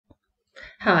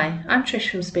Hi, I'm Trish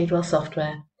from Speedwell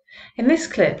Software. In this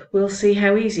clip, we'll see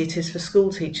how easy it is for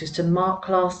school teachers to mark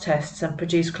class tests and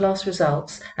produce class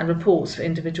results and reports for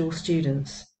individual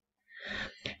students.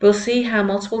 We'll see how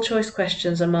multiple choice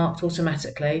questions are marked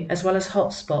automatically, as well as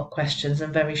hotspot questions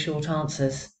and very short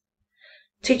answers.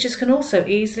 Teachers can also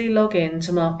easily log in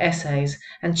to mark essays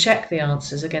and check the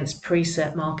answers against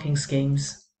preset marking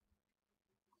schemes.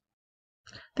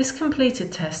 This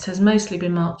completed test has mostly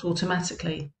been marked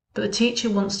automatically, but the teacher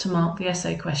wants to mark the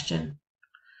essay question.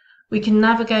 We can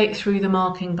navigate through the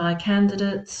marking by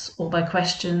candidates or by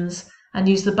questions and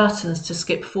use the buttons to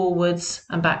skip forwards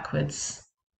and backwards.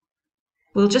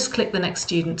 We'll just click the next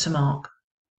student to mark.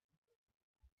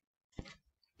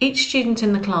 Each student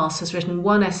in the class has written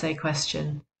one essay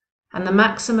question, and the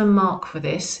maximum mark for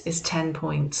this is 10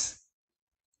 points.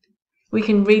 We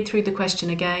can read through the question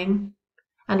again,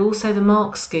 and also the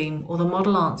mark scheme or the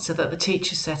model answer that the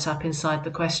teacher set up inside the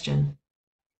question.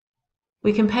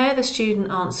 We compare the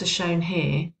student answer shown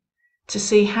here to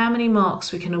see how many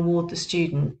marks we can award the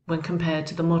student when compared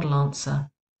to the model answer.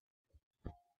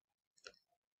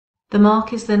 The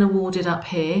mark is then awarded up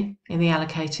here in the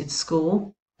allocated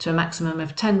score to a maximum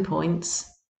of 10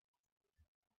 points,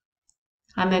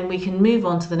 and then we can move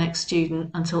on to the next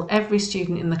student until every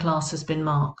student in the class has been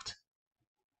marked.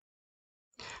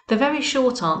 The very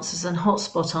short answers and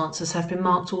hotspot answers have been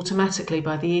marked automatically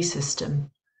by the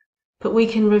e-system, but we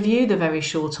can review the very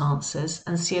short answers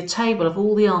and see a table of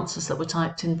all the answers that were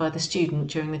typed in by the student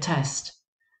during the test.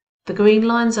 The green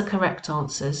lines are correct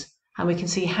answers, and we can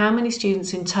see how many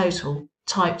students in total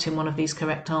typed in one of these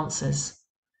correct answers.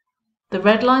 The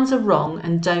red lines are wrong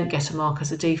and don't get a mark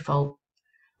as a default.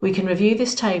 We can review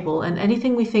this table, and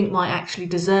anything we think might actually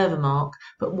deserve a mark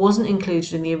but wasn't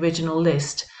included in the original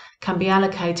list can be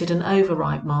allocated an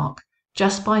overwrite mark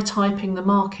just by typing the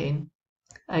mark in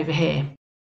over here.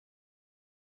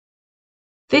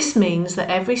 This means that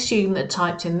every student that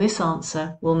typed in this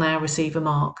answer will now receive a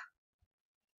mark.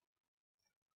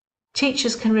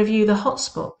 Teachers can review the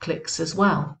hotspot clicks as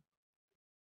well.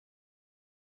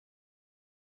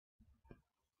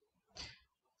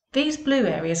 These blue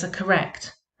areas are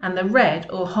correct, and the red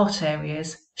or hot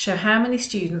areas show how many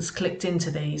students clicked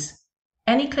into these.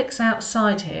 Any clicks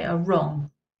outside here are wrong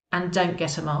and don't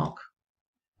get a mark.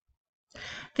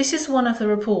 This is one of the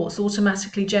reports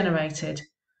automatically generated,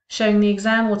 showing the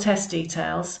exam or test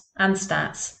details and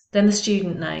stats, then the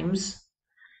student names,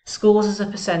 scores as a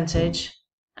percentage,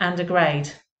 and a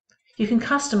grade. You can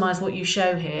customize what you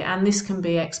show here, and this can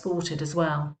be exported as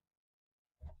well.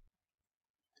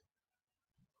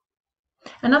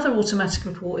 Another automatic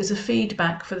report is a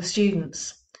feedback for the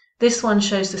students. This one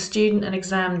shows the student and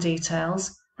exam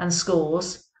details and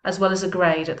scores, as well as a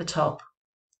grade at the top.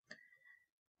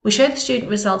 We show the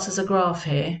student results as a graph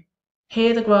here.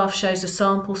 Here the graph shows the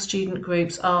sample student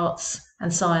groups arts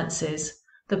and sciences.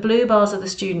 The blue bars are the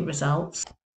student results,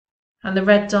 and the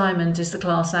red diamond is the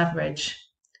class average.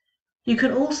 You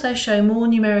can also show more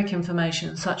numeric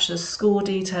information such as score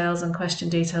details and question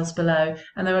details below,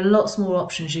 and there are lots more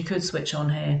options you could switch on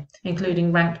here,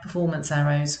 including ranked performance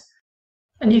arrows.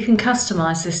 And you can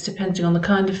customize this depending on the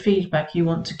kind of feedback you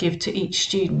want to give to each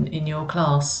student in your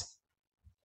class.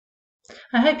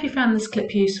 I hope you found this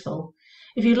clip useful.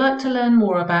 If you'd like to learn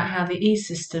more about how the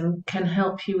e-system can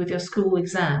help you with your school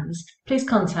exams, please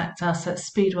contact us at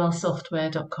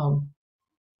speedwellsoftware.com.